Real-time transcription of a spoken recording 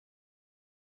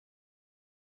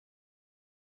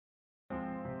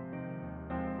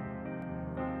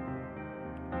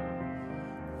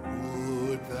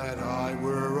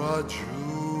a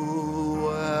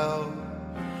jewel,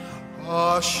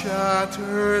 a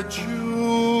shattered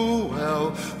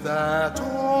jewel, that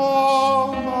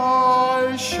all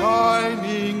my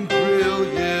shining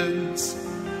brilliance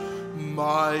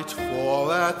might fall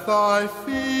at thy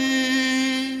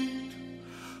feet,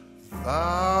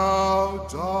 thou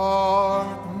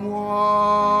dark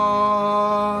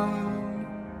one.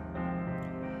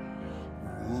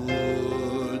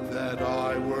 Would that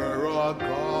I were a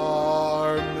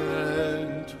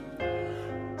garment,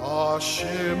 a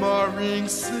shimmering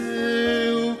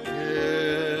silken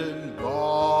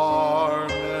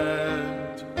garment,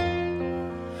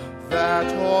 that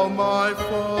all my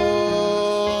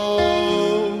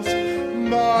foes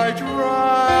might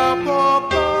wrap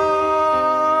about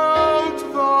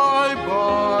thy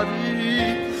body,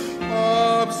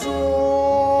 absorb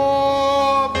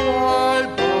thy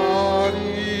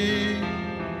body,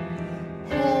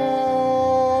 hold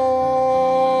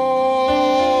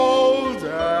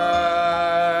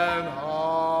and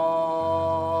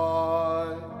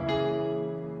high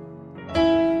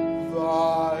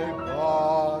thy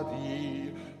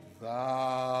body,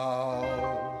 thou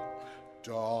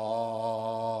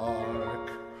dark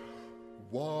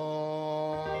one.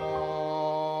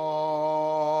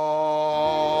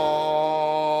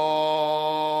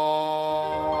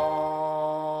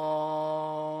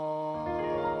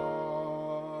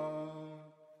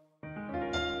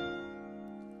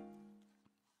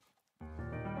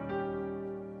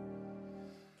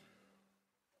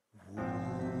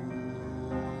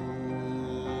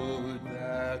 Would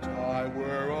that I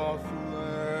were a flame,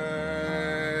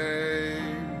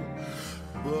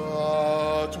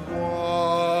 but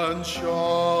one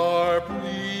sharp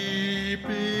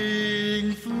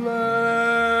leaping flame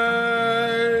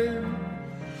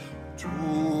to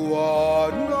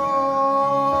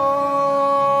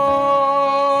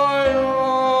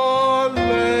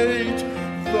annihilate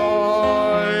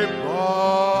thy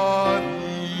body,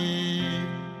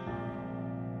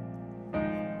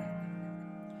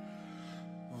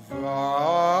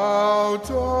 thou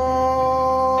dark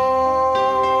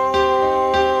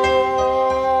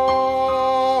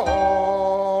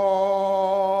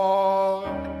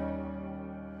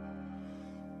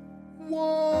one.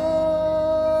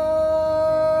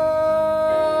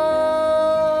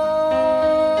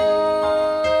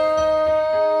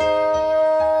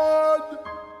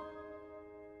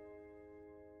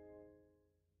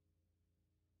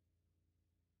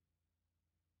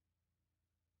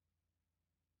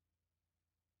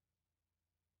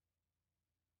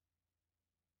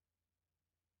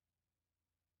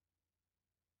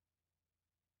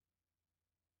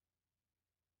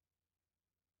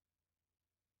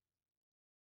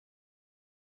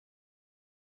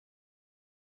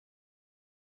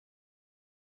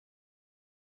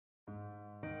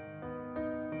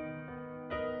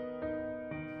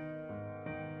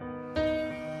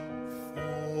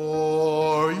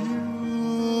 For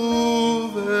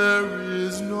you there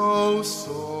is no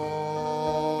song,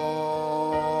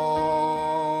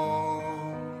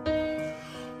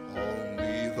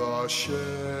 only the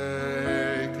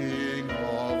shaking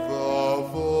of the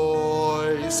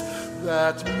voice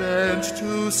that meant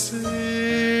to sing,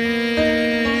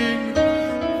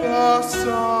 the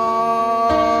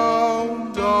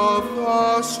sound of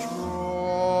the strong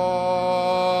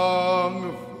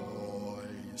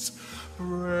voice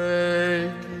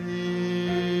breaking.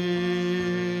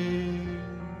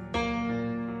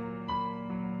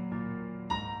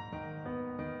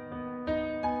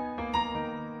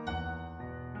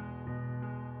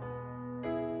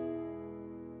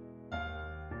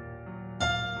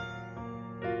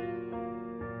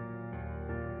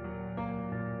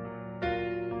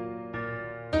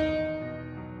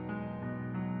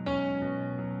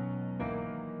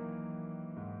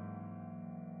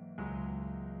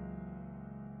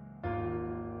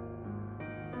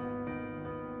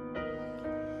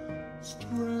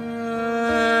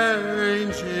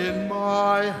 Strange in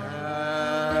my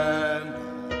hand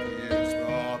is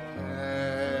the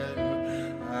pen,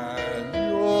 and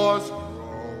yours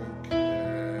broken.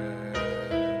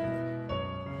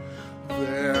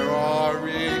 There are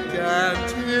ink and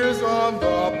tears on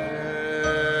the page.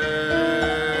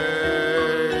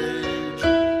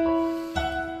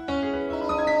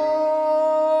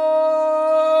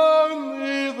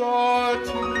 Only the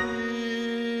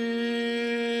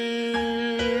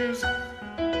tears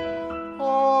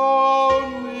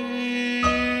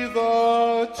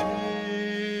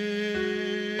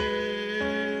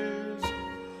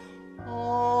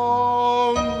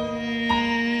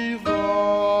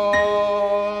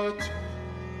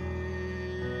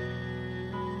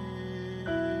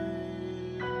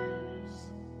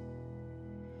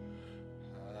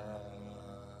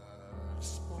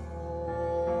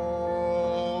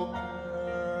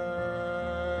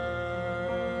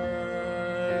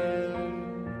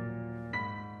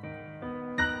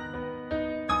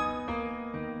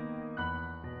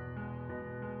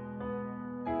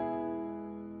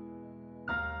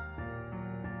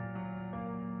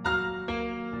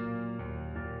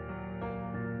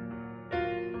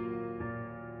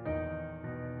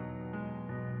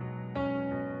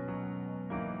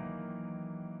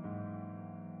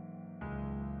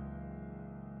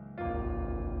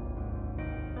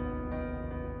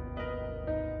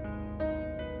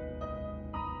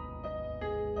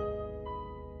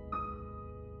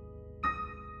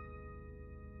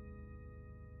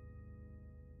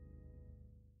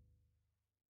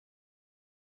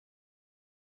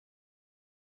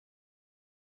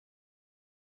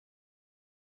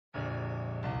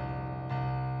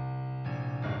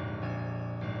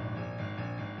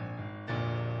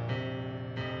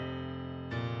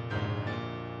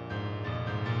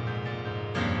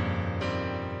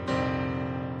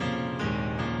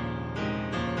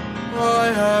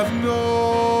have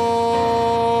known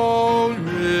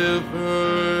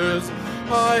rivers,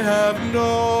 I have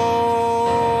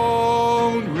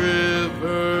known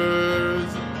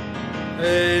rivers,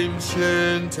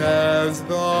 ancient as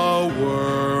the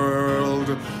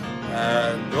world,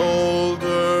 and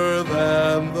older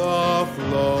than the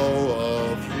flow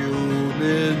of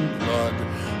human blood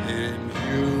in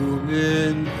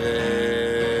human veins.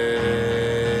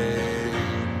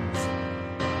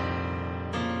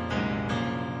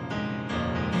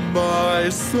 My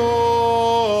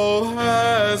soul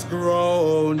has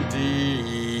grown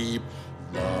deep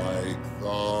like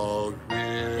the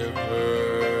rivers.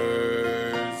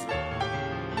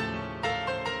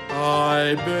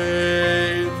 I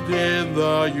bathed in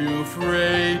the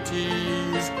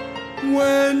Euphrates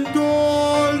when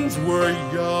dawns were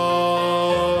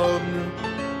young.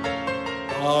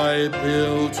 I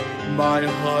built my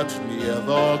hut near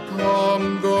the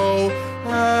Congo,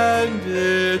 and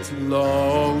it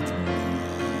lulled me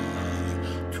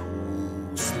to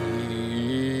sleep.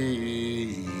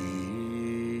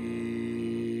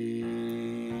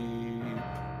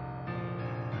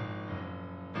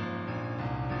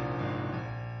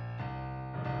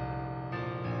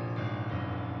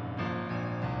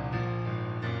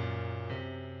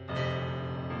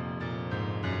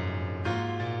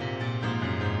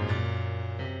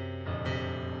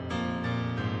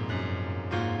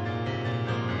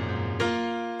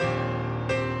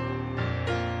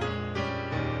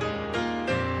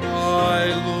 I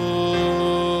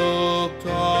looked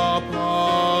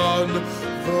upon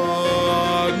the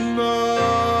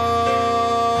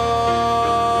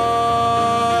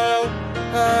Nile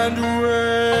and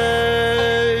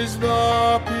raised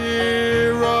the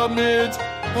pyramids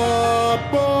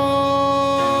above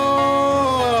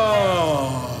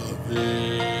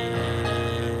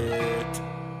it.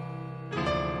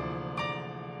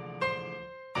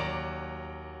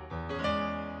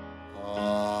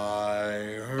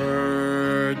 I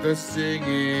heard the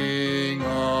singing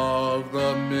of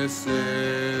the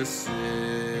Mississippi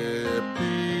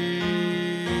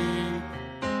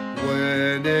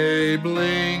when Abe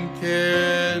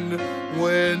Lincoln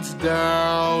went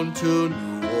down to New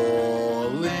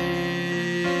Orleans,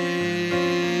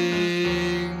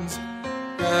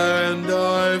 and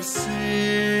I've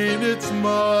seen its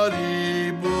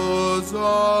muddy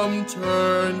bosom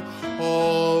turn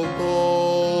all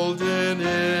golden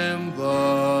in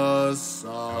the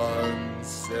sunset.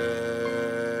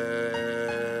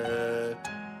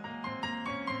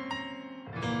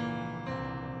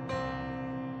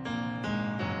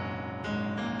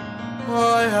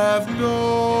 I have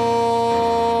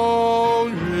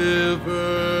known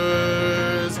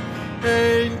rivers,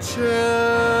 ancient,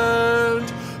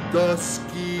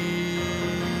 dusky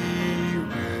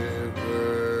rivers.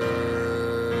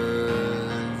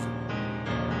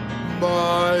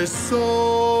 My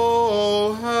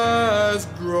soul has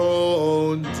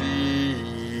grown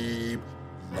deep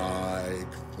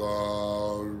like the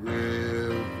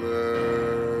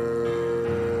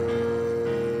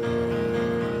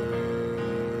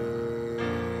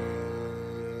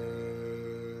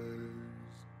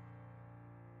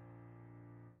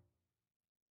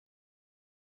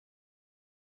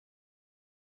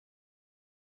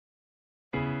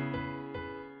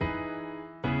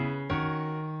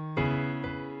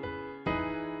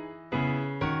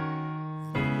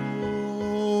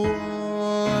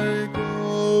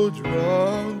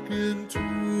drunk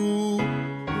into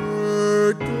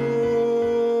her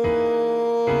door.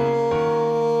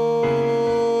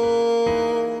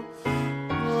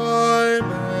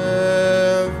 I'm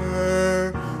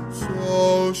ever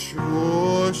so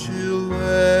sure she'll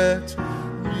let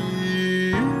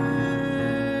me in.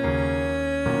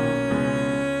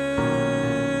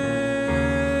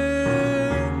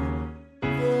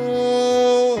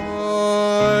 Though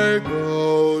I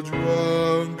go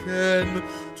drunken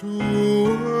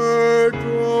to her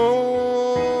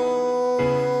door,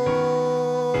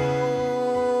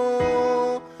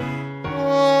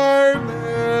 I'm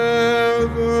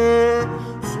ever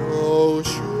so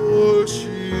sure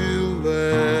she'll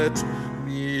let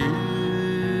me in.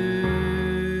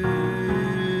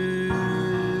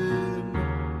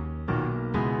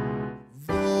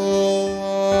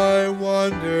 Though I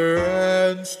wander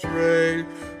and stray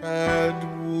and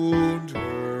wound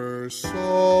her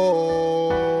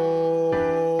soul,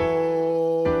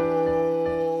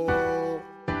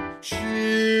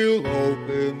 she'll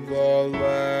open the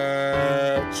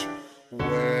latch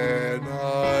when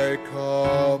I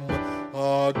come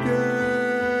again.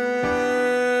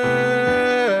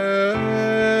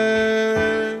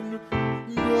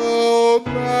 No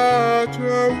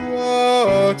matter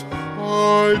what I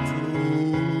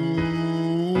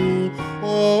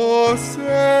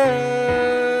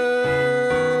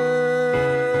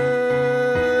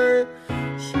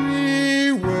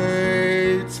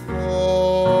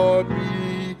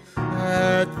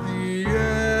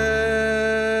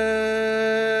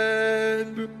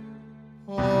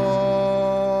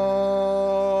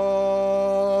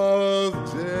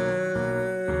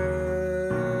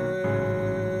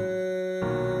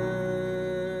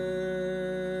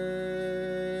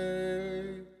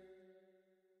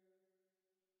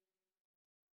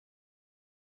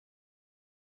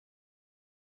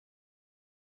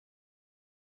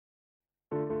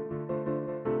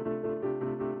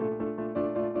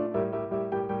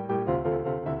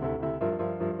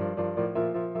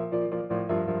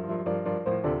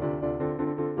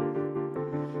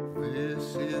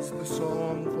This is the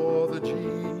song for the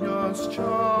genius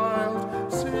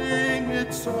child. Sing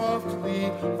it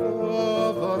softly,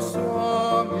 for the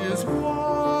song is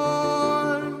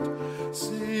wild.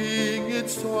 Sing it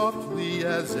softly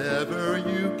as ever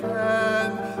you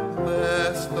can,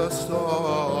 lest the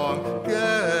song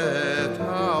get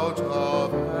out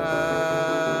of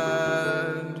hand.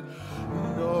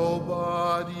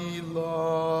 Nobody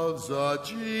loves a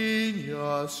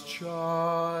genius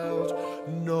child.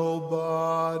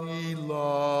 Nobody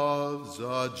loves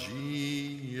a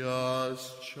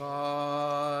genius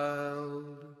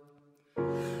child.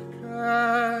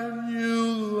 Can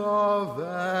you love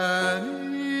an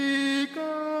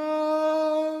eagle,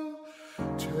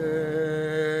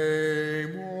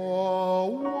 tame or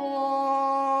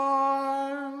wild?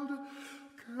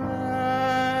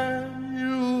 Can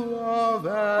you love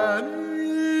an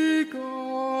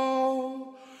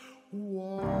eagle,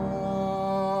 wild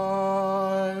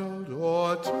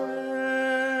or tame?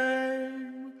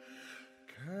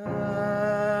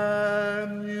 Can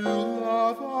you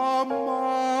love a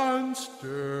monster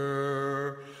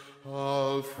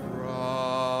of frightening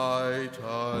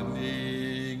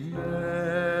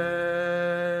name?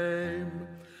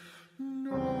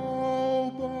 Nobody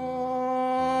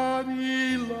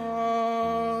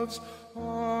loves a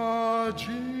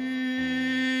genius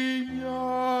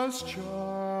child.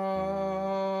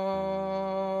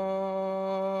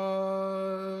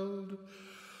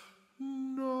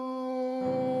 Nobody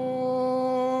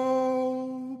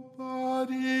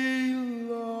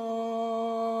loves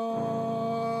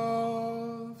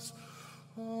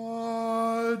a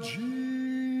genius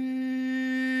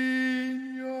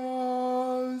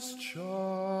child.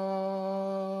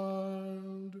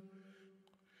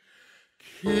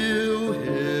 Kill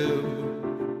him,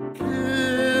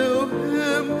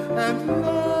 and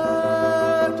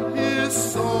let his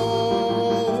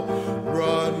soul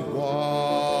run wild.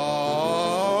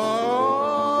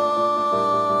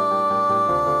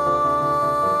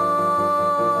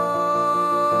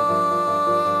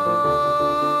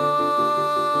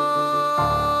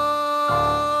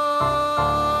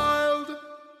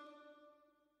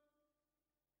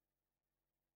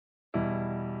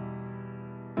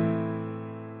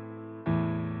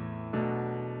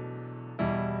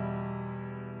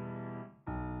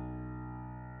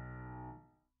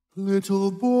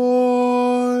 Little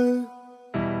boy,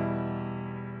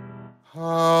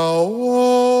 how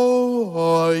old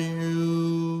are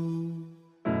you?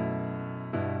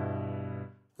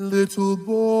 Little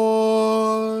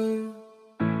boy,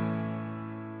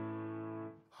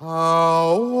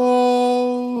 how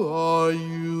old are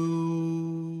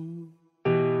you?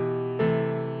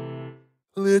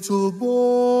 Little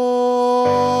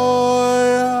boy,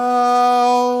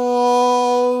 how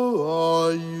old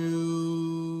are you?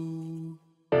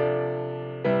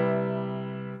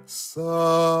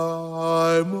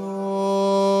 I'm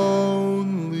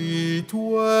only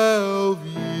 12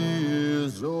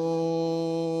 years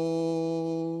old.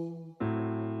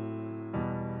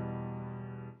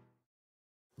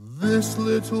 This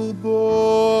little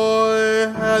boy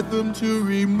had them to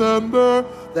remember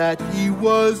that he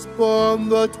was born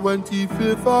the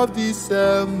 25th of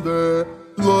December.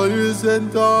 Lawyers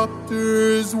and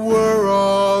doctors were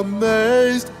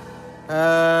amazed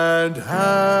and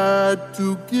had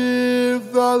to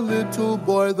give the little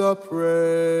boy the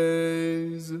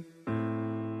praise.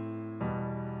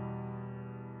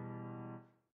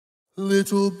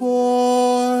 Little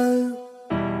boy,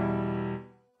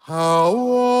 how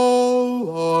old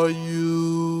are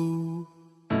you?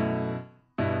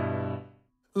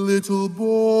 Little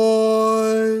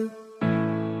boy,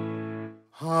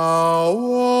 how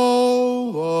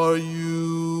old are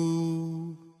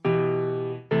you?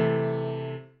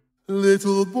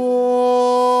 Little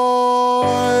boy,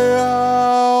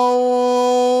 how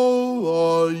old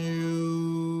are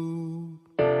you?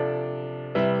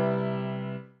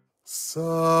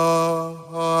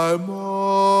 I'm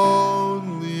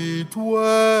only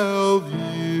 12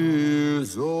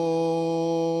 years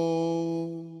old.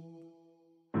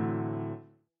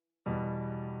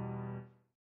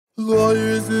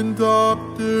 Lawyers and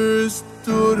doctors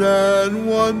stood and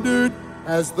wondered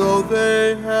as though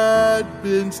they had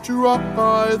been struck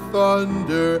by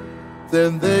thunder.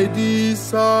 Then they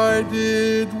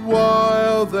decided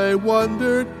while they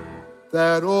wondered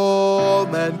that all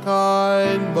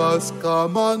mankind must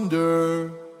come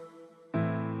under.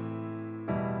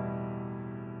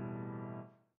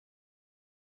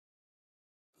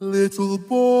 Little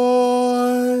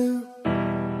boy,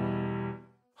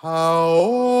 how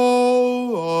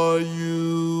old are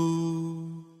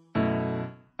you?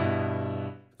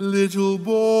 Little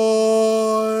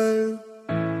boy,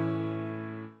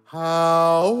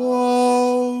 How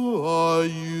old are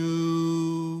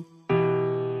you?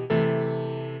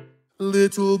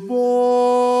 Little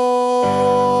boy,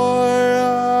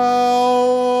 how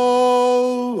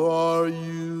old are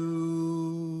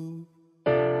you?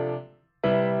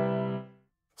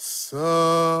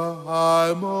 Sir,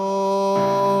 I'm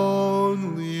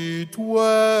only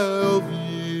 12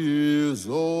 years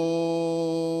old.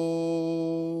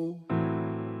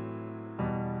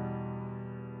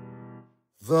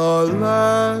 The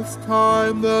last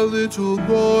time the little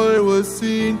boy was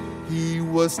seen, he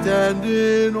was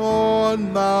standing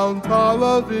on Mount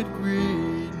Olivet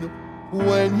Green.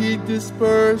 When he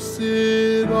dispersed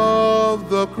of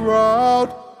the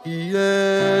crowd, he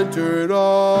entered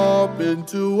up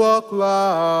into a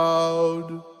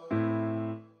cloud.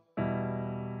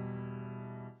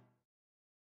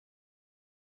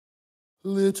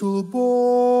 Little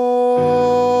boy,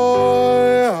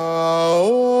 how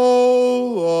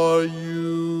old are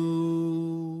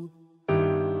you?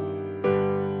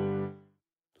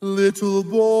 Little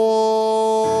boy,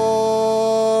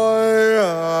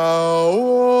 how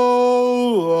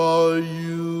old are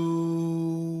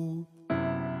you?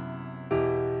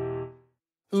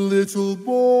 Little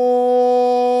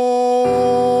boy,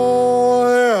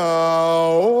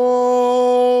 how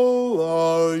old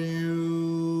are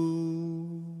you?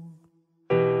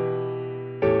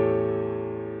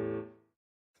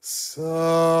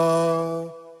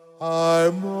 Sir,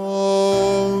 I'm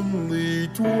only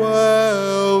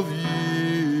 12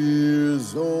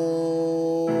 years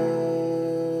old.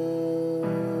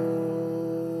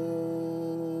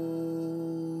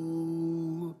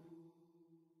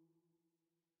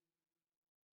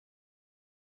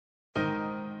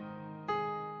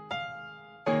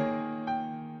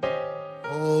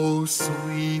 Oh,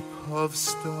 sweep of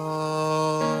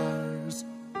stars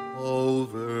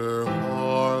over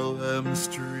Harlem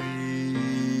streets.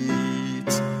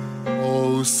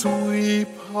 Oh, sweep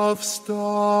of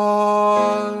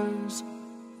stars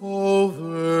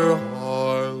over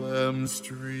Harlem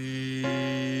streets.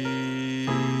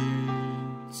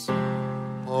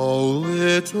 Oh,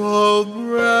 little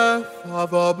breath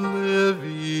of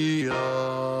oblivion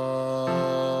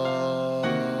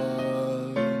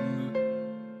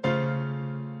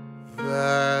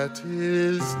that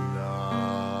is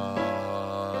night,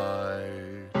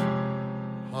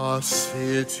 a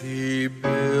city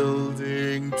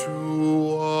building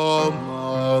to a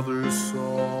mother's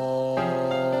song,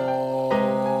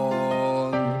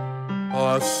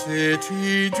 a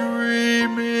city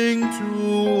dreaming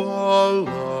to a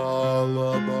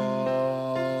lullaby.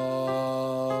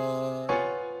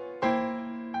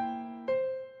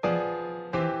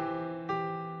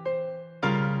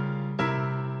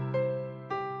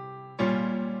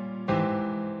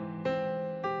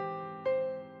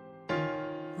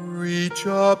 Reach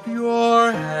up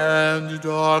your hand,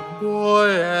 dark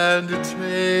boy, and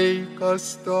take a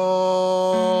star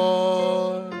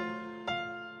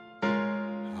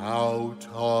out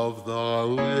of the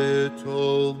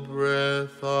little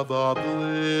breath of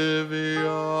oblivion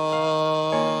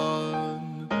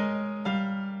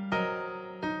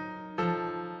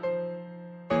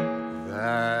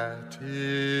that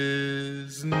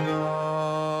is night.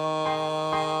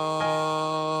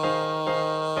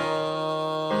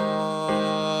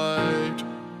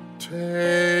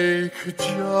 Take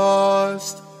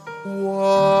just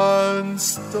one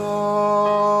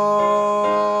star.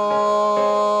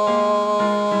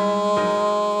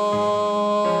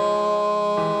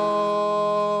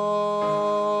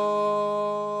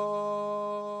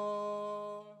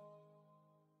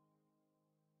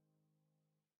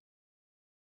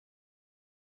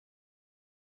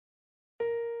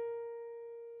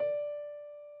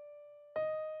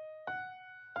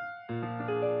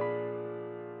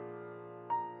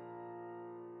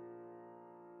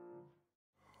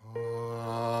 I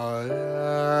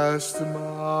asked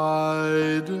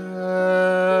my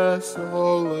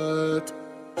desolate,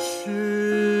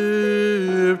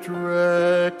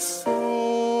 shipwrecked soul,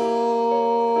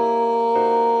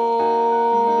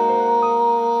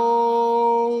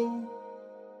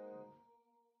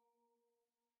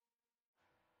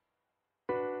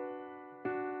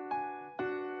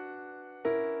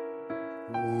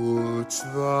 wouldst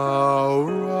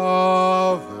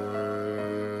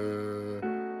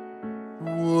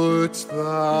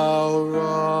thou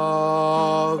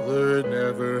rather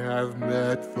never have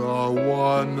met the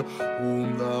one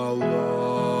whom thou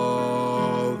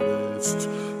lovest,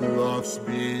 loves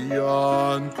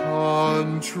beyond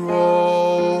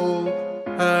control,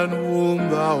 and whom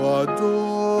thou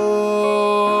adorest,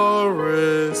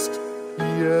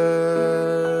 yet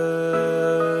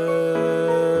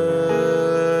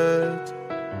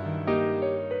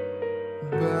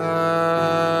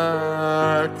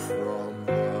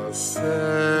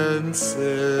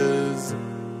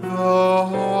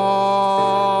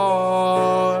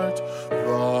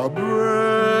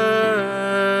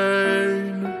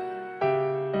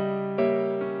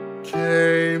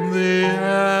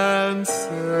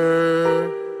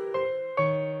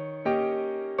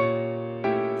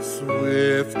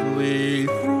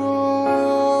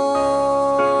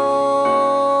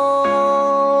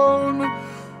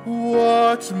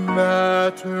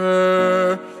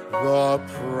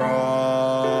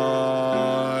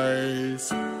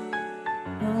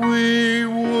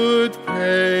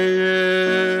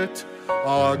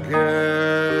again.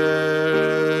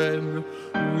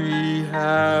 We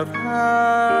have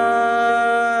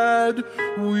had,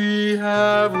 we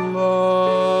have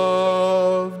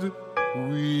loved,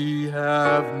 we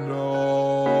have known.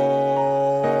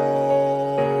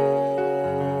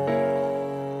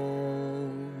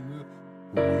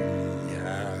 We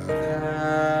have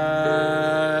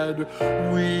had,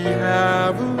 we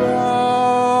have loved,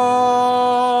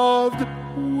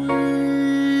 we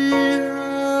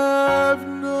have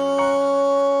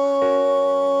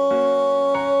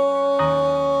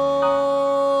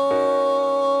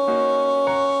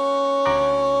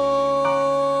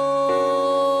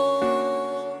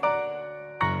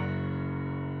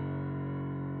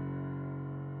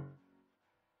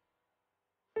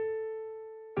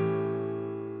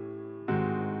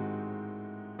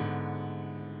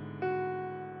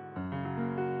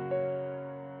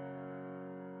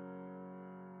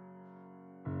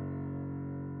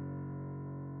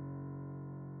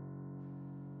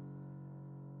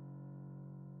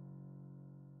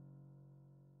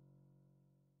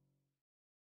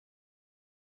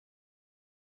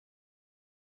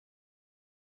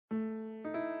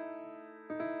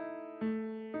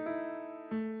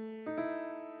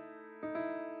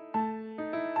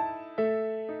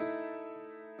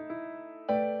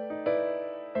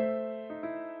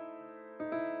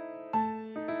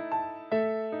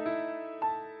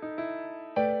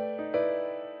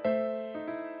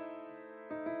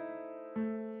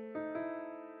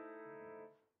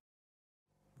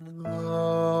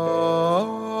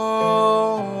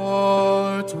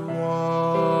Art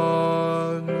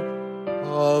one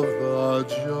of the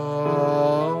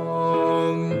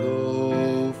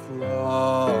jungle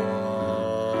flowers,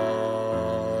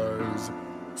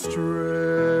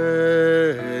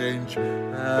 strange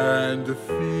and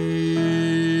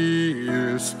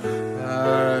fierce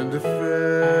and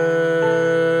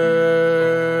fair,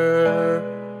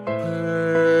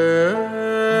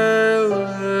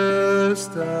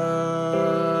 palest amber,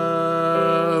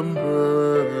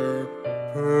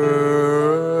 perfect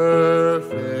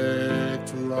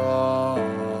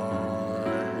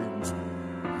lines,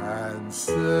 and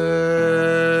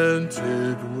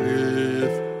scented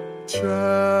with champa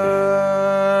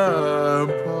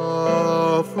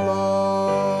flower.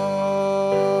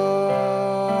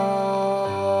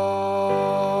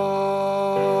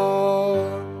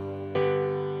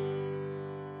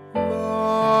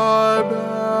 Lie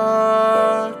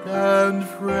back and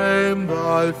frame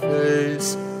thy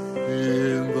face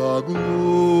in the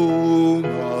gloom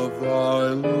of thy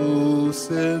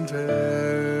lucent hair.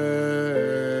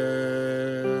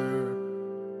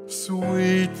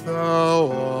 Sweet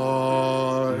thou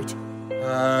art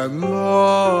and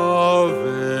loved,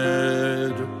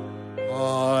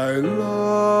 I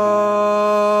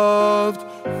loved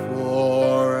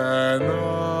for an hour.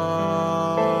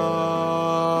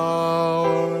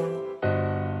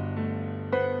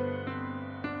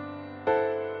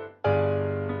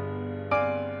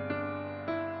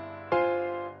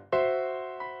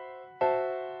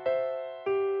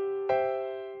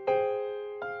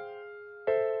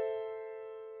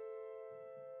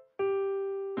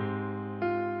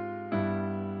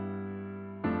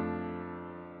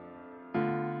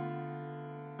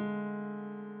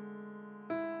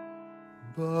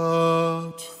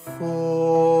 But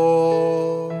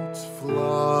thought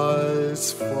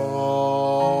flies far,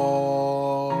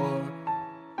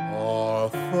 or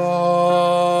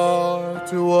thought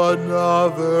to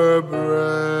another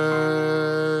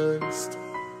breast,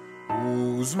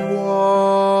 whose whiteness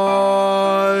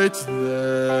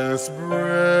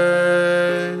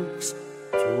breaks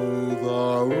to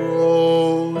the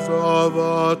rose of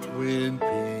a twin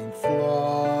pink flower.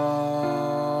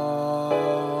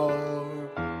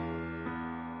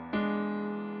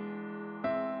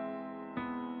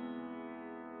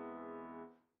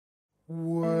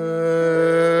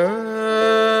 Where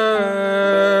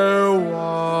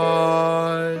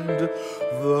wind the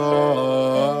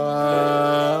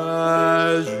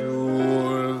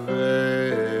azure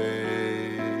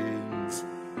veins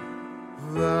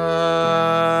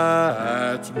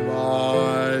that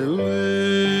my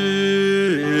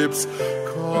lips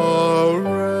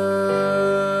caressed?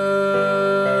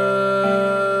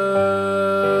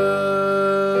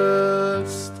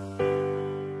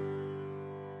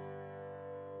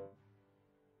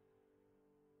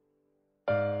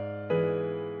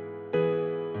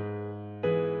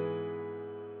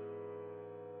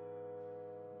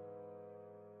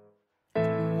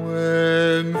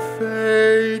 When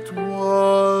fate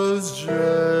was gentle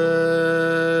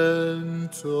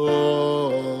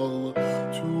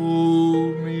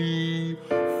to me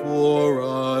for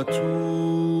a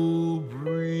 2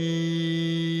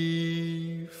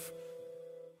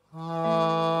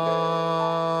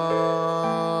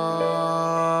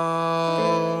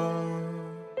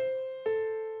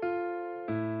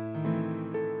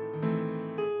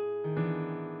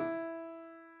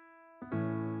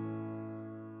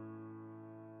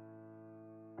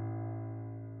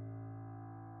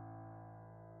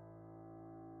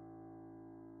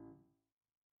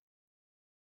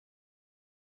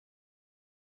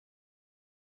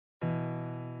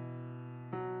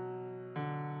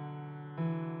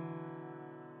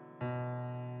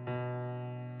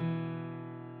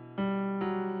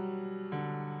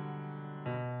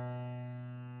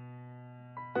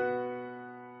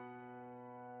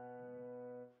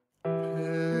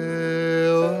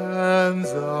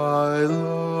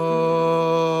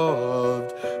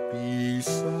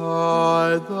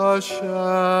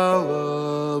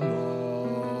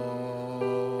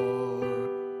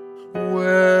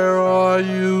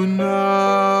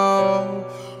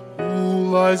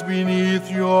 lies beneath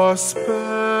your spell?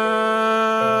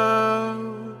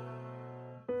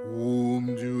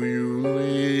 Whom do you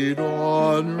lead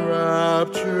on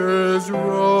rapture's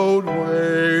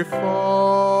roadway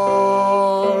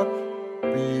far?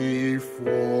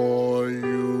 Before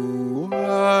you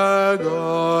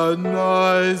agonize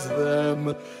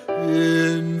them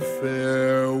in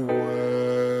farewell.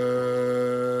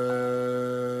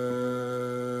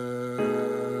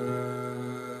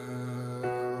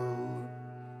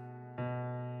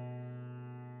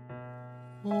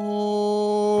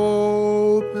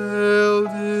 Oh, pale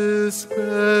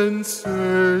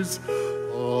dispensers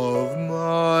of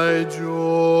my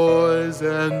joys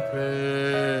and pains,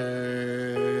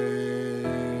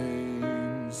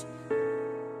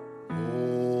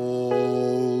 holding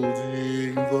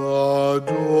the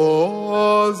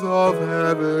doors of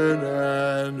heaven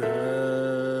and hell.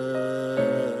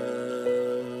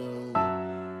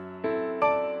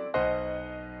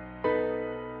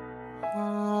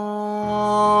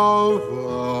 How the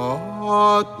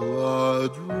hot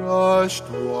blood rushed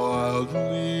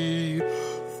wildly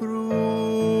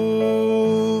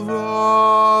through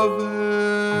the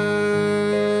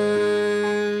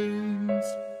veins.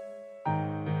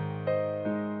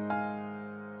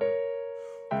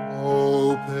 Oh,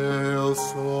 pale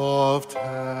soft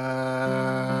hands,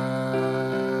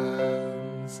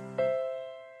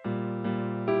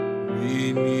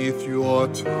 beneath your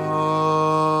touch,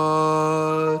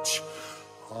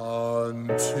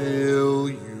 until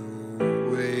you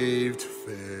waved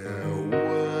farewell.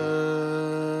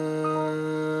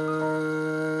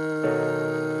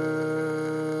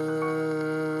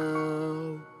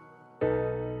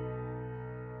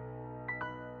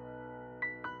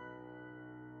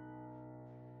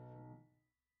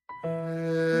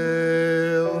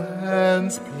 Pale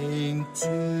hands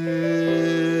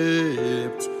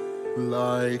pink-tipped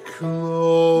like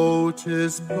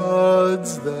lotus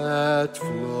buds that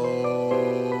float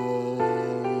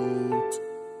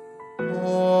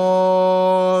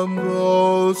on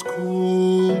those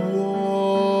cool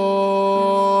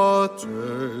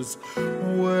waters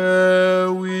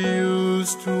where we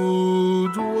used to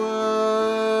dwell.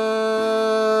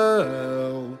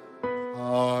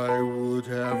 I would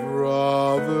have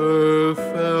rather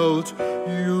felt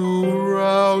you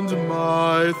round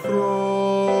my throat.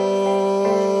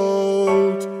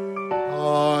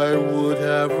 I would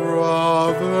have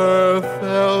rather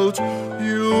felt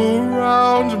you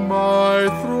round my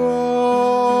throat,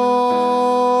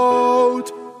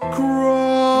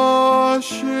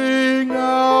 crushing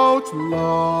out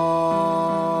life,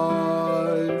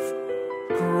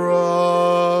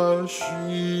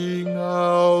 crushing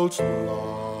out life.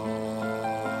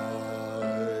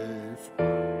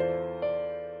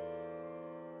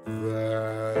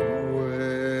 Then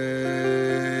waving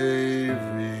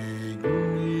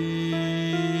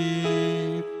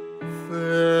me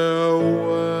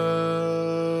farewell.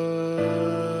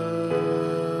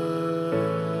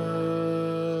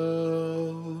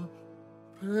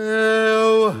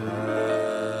 Pale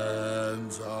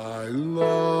hands I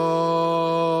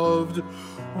loved,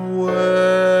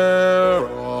 where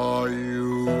are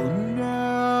you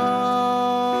now?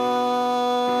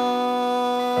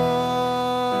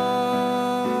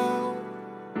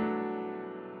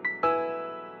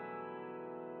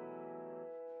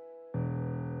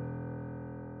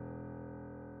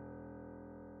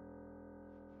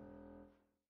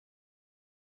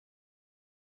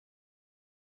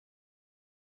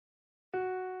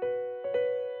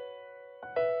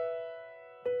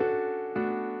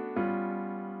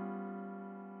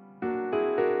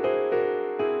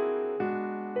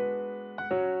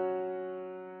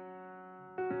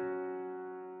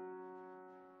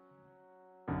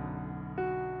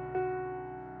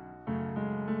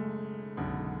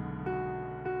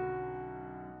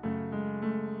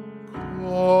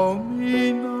 Call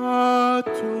me not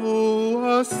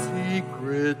to a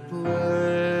secret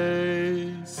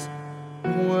place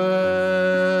when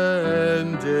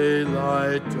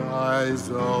daylight dies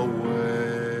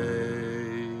away.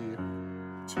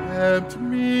 Tempt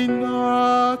me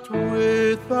not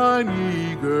with thine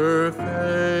eager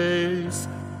face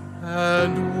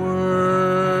and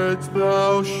words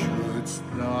thou shouldst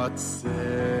not say.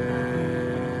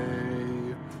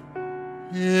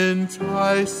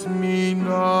 Entice me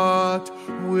not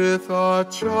with a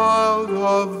child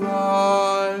of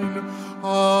thine,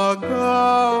 a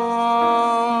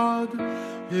God,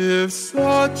 if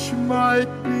such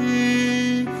might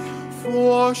be,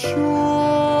 for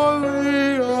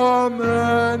surely a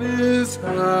man is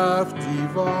half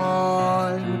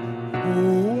divine,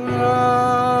 who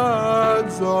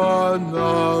adds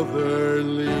another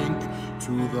link to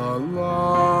to the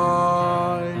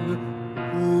line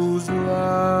whose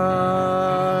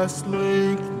last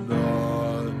link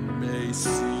none may see.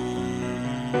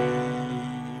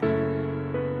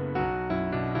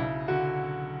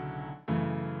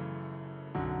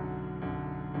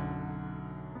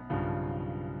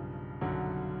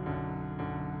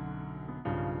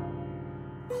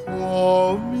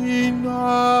 Call me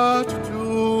not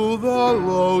to the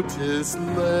lotus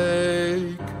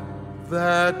lake,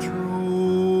 that drooping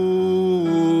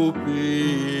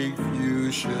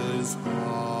fuchsias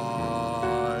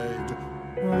hide.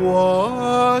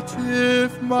 What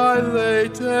if my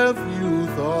latent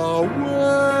youth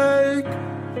awake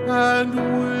and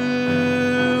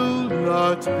will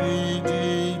not be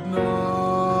denied?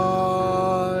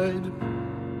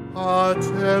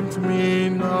 Attempt me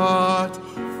not,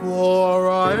 for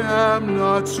I am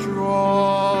not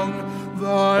strong.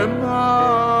 Thy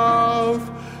mouth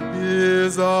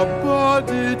is a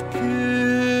budded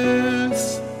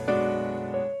kiss.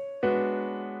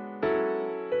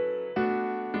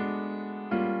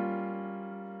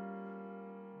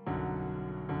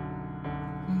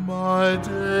 My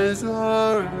days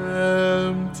are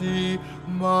empty,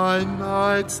 my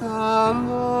nights are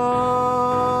long.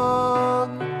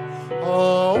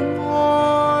 Oh,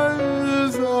 why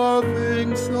is a thing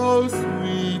so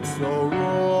sweet so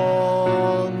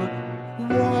wrong?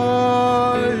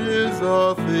 Why is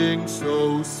a thing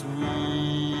so sweet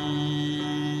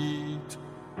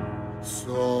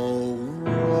so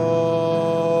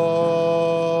wrong?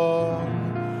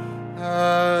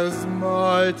 As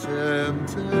my temptation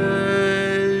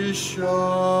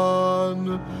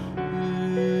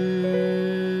is.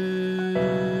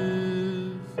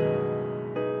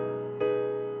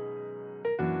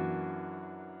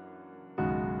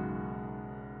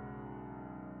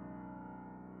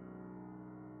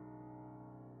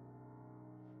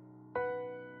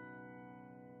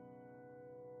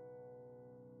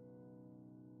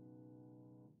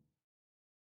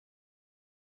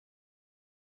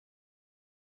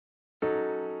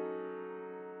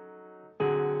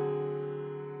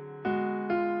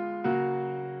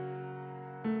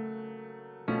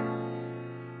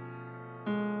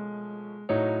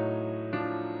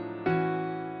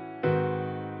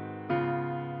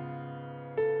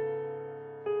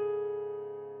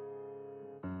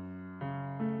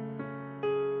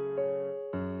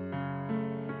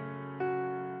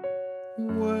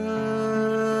 When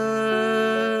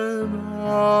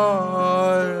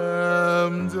I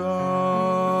am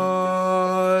dying,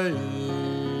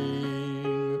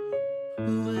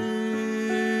 lean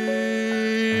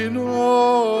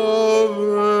over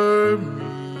me,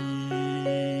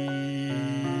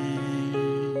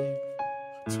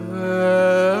 tenderly,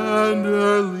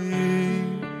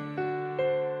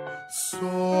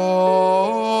 softly.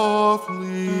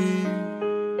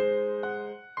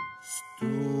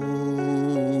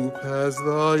 Stoop as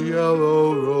the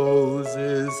yellow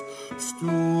roses,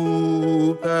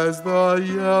 stoop as the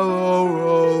yellow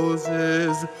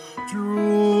roses,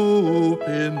 droop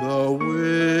in the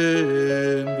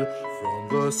wind from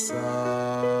the south,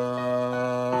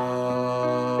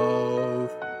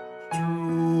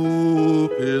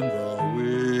 droop in the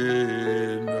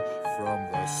wind from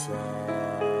the south.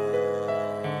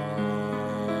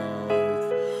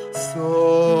 So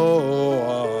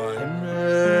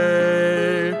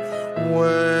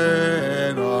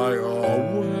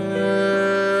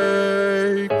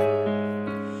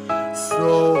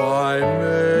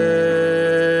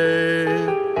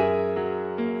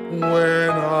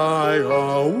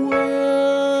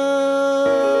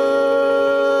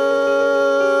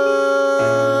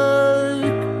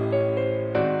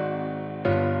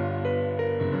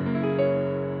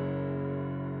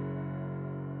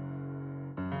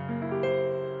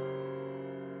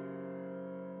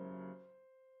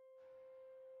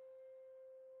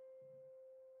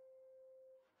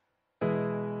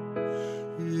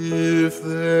if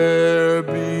there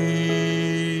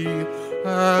be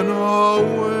an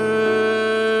awakening,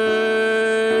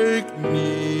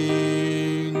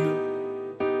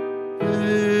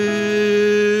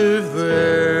 if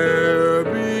there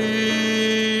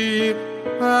be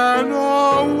an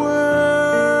awakening,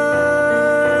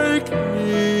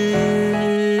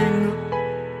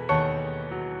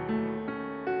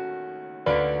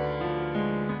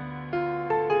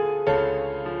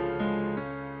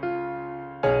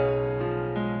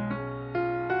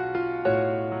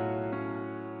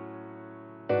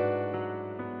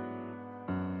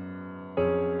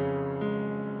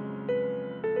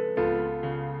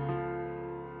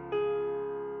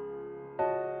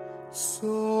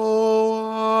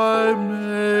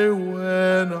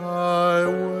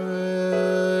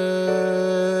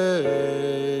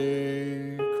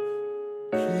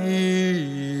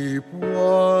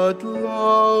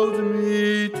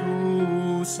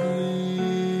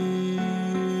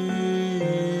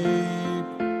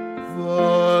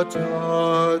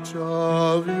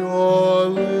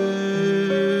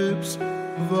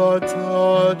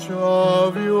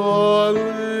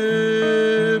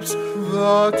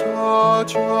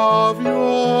 touch of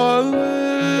your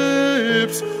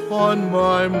lips on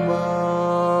my mouth,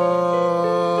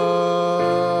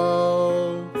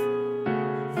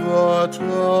 the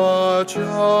touch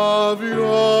of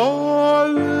your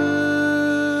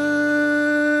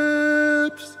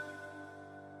lips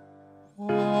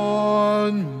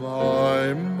on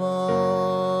my mouth.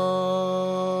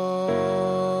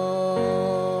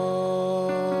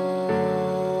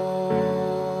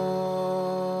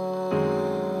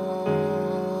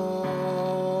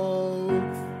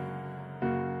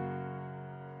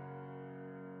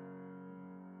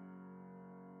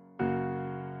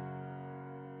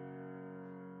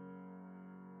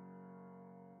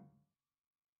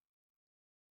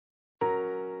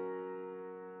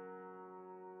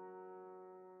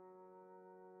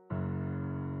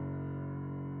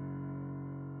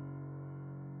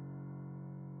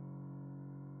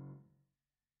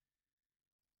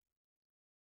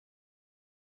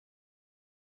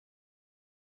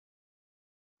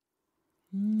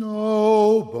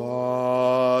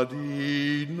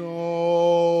 Nobody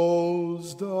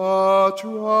knows the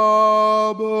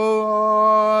trouble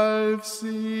I've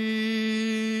seen.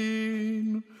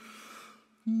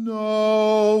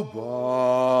 Nobody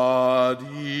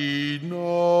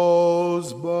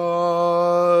knows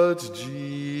but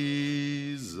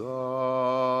Jesus.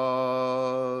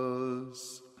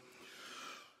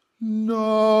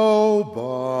 Nobody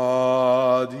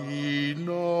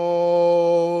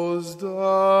knows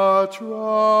the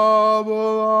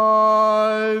trouble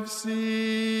I've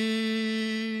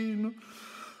seen.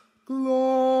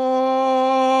 Glory,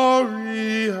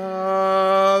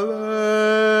 hallelujah.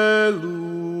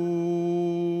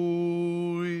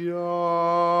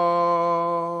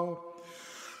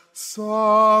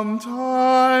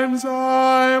 Sometimes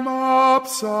I'm up,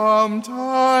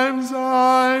 sometimes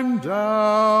I'm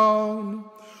down.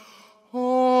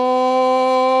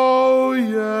 Oh,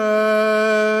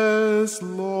 yes,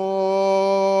 Lord.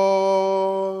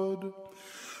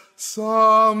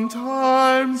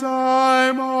 Sometimes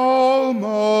I'm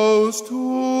almost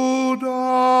to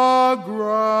the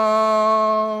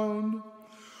ground.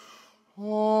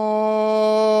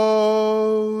 Oh,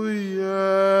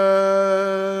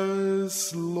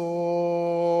 yes, Lord.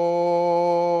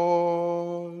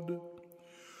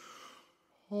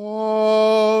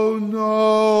 Oh,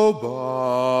 nobody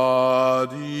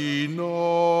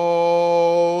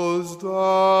knows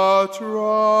the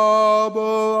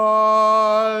trouble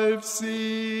I've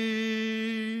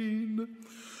seen.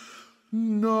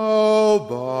 Nobody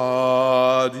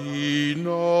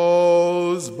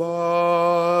knows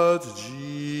but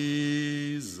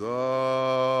Jesus.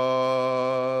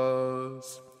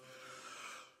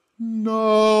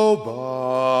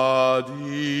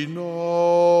 Nobody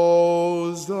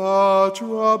knows the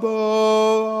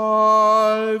trouble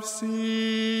I've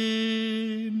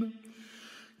seen.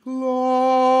 Glory,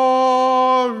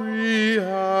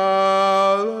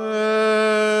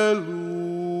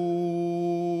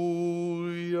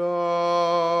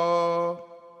 hallelujah.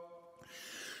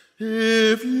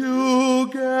 If you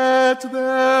get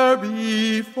there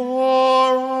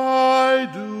before I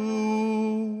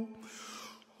do,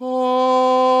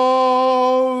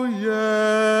 oh,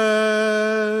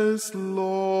 yes, Lord.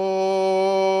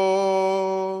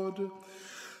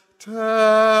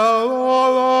 Tell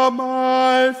all of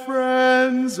my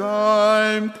friends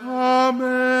I'm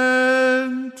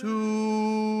coming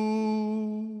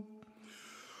too.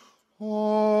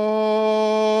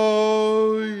 Oh,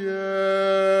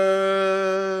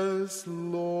 yes,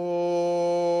 Lord.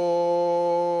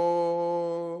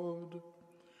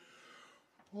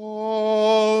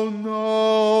 Oh,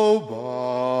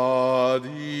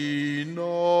 nobody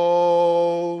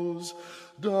knows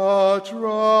the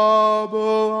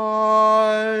trouble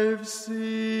I've seen.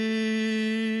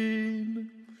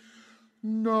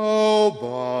 Nobody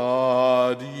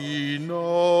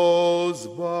knows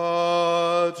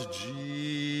but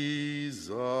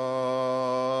Jesus.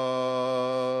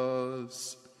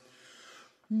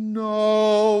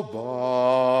 Nobody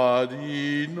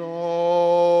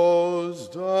knows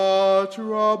the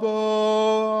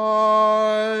trouble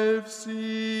I've seen.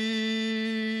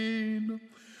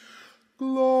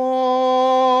 Glory,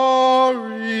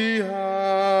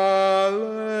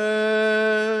 hallelujah.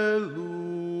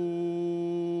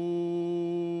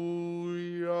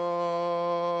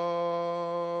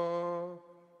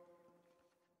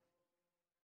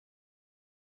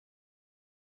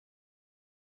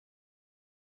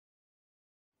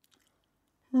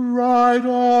 Ride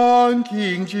on,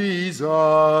 King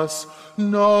Jesus,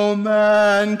 no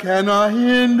man can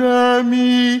hinder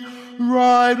me.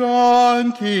 Ride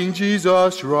on, King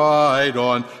Jesus, ride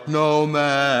on, no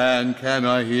man can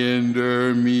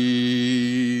hinder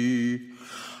me.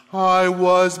 I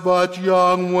was but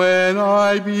young when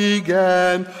I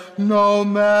began, no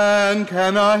man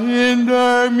can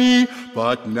hinder me,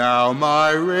 but now my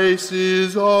race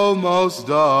is almost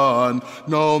done,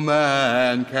 no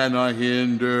man can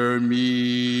hinder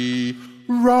me.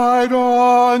 Ride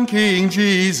on, King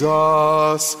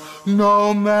Jesus,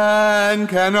 no man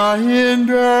can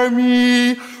hinder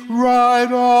me.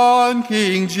 Ride on,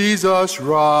 King Jesus,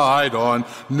 ride on,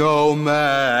 no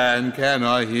man can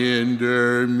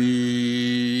hinder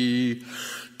me.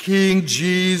 King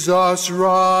Jesus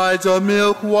rides a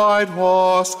milk-white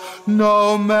horse,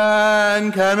 no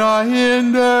man can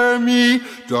hinder me.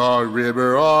 The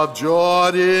river of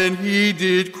Jordan he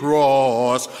did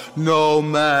cross, no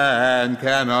man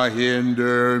can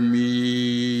hinder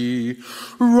me.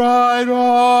 Ride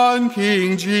on,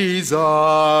 King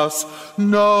Jesus,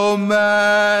 no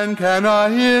man can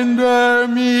hinder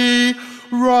me.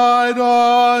 Ride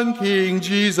on, King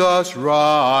Jesus,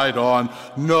 ride on,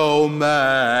 no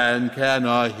man can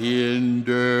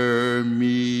hinder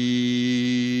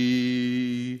me.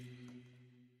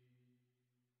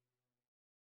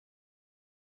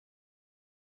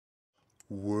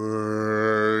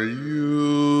 Were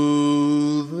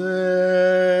you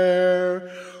there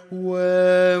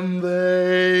when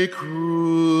they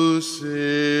crucified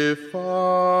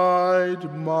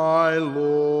my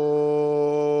Lord?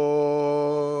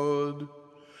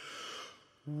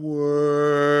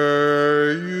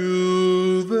 Were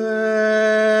you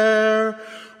there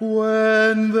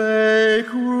when they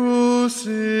crucified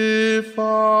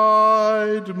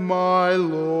my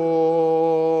Lord?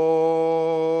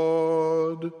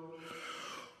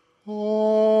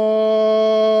 Oh,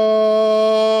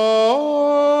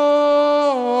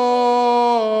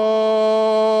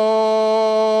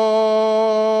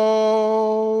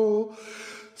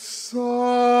 sometimes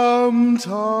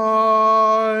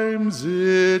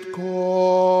it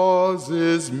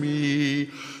causes me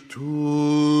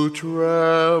to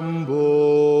tremble,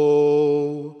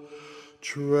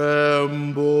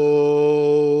 tremble,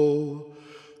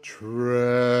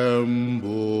 tremble.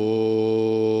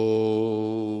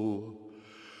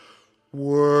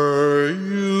 Were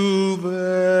you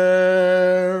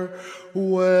there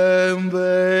when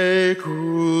they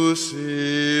crucified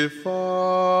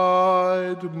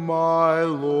my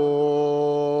Lord?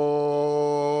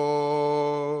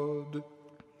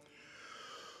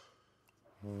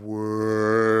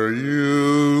 Were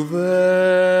you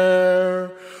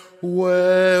there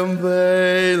when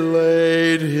they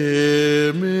laid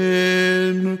him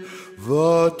in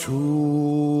the tomb?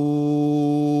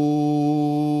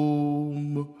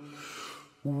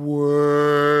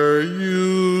 Were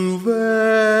you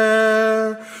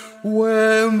there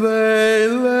when they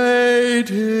laid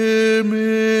him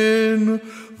in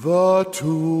the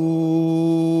tomb?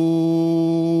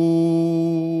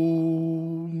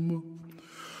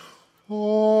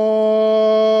 Oh,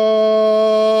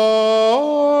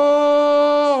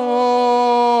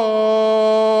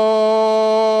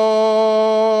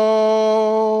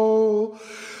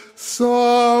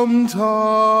 sometimes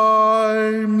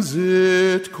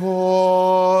it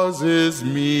causes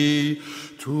me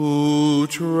to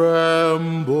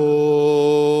tremble,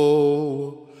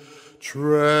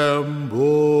 tremble,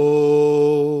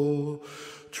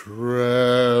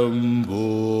 tremble.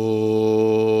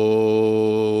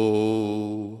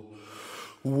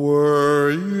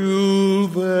 Were you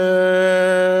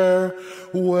there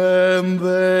when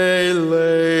they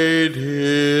laid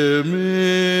him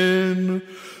in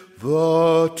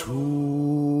the tomb?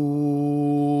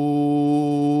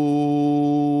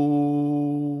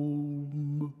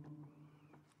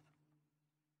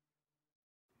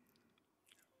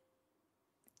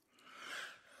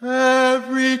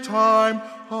 Every time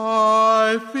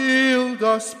I feel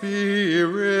the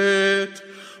Spirit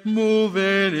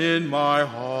moving in my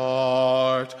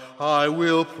heart, I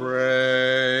will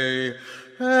pray.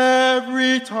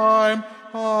 Every time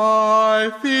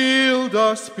I feel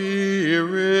the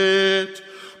Spirit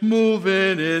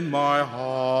moving in my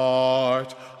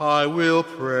heart, I will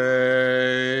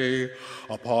pray.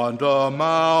 Upon the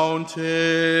mountain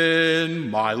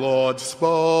my Lord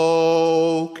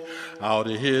spoke. Out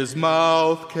of his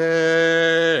mouth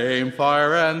came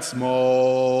fire and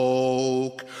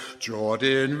smoke.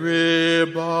 Jordan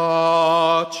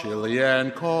River, chilly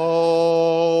and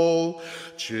cold,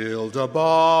 chilled the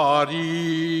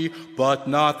body, but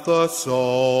not the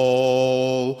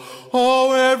soul.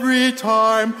 Oh, every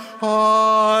time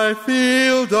I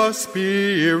feel the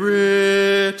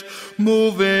Spirit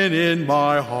moving in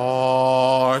my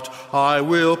heart, I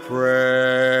will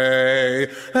pray.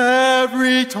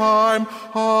 Every time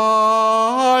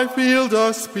I feel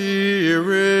the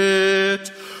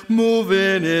Spirit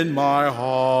moving in my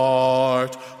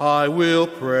heart, I will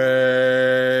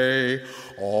pray.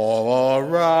 All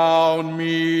around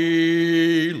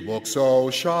me look so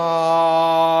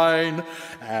shine.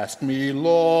 Ask me,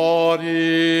 Lord,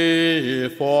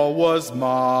 if all was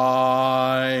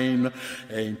mine.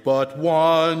 Ain't but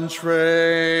one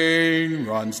train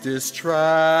runs this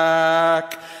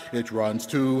track. It runs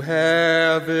to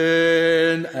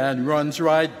heaven and runs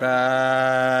right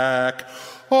back.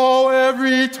 Oh,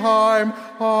 every time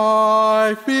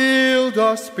I feel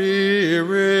the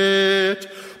Spirit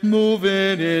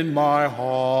moving in my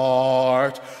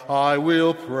heart, I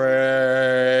will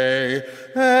pray.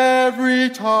 Every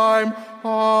time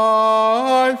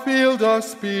I feel the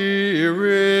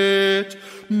Spirit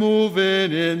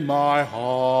moving in my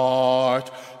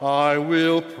heart, I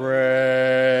will pray.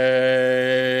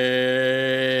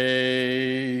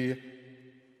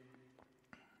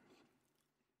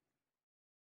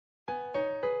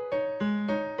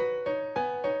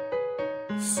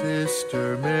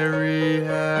 Sister Mary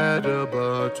had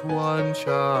but one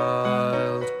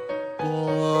child,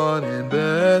 born in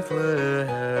Bethlehem,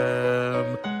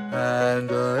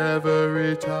 and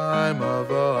every time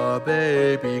of a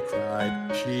baby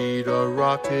cried, she'd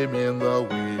rocked him in the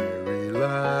weary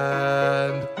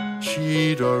land.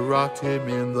 She'd rocked him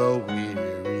in the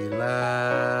weary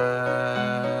land.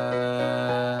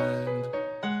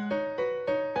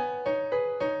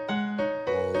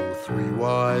 Oh, 3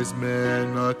 wise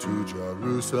men to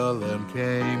Jerusalem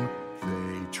came.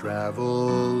 They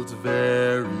traveled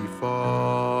very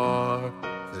far.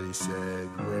 They said,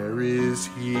 where is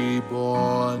he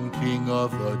born, King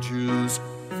of the Jews?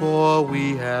 For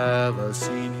we have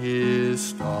seen his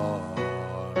star.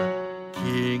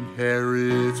 King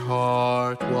Herod's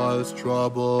heart was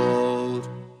troubled.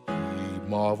 He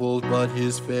marveled, but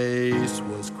his face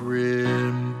was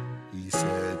grim. He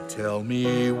said, tell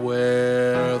me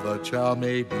where the child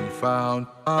may be found.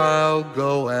 I'll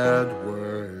go and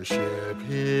worship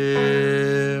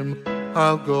him.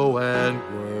 I'll go and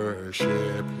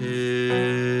worship him.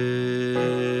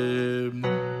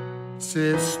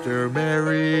 Sister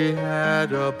Mary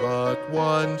had but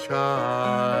one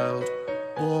child,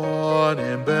 born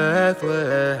in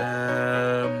Bethlehem,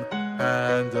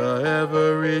 and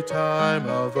every time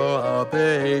of a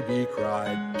baby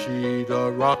cried, she'd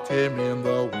rocked him in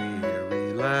the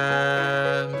weary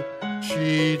land.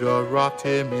 She'd rocked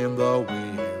him in the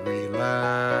weary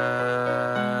land.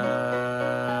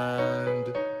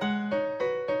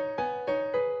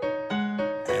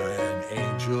 An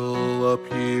angel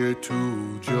appeared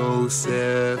to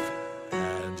Joseph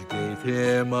and gave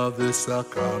him this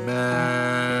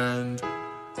command.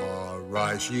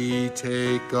 Arise, ye,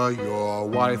 take your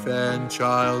wife and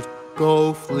child,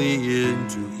 go flee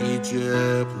into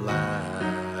Egypt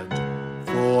land.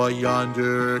 For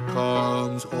yonder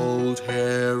comes old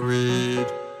Herod,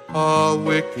 a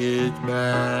wicked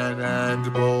man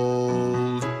and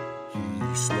bold.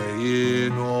 He's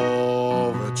slaying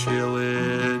all the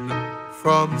children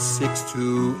from 6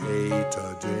 to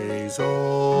 8 days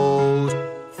old.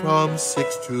 From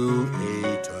 6 to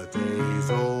 8 days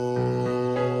old.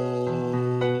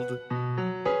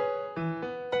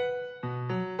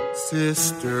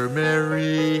 Sister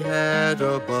Mary had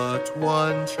but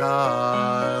one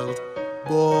child,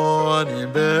 born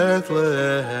in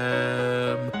Bethlehem,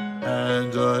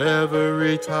 and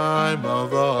every time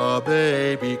of a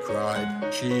baby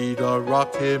cried, she'd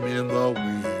rocked him in the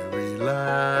weary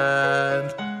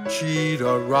land. She'd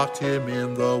rocked him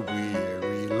in the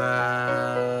weary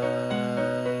land.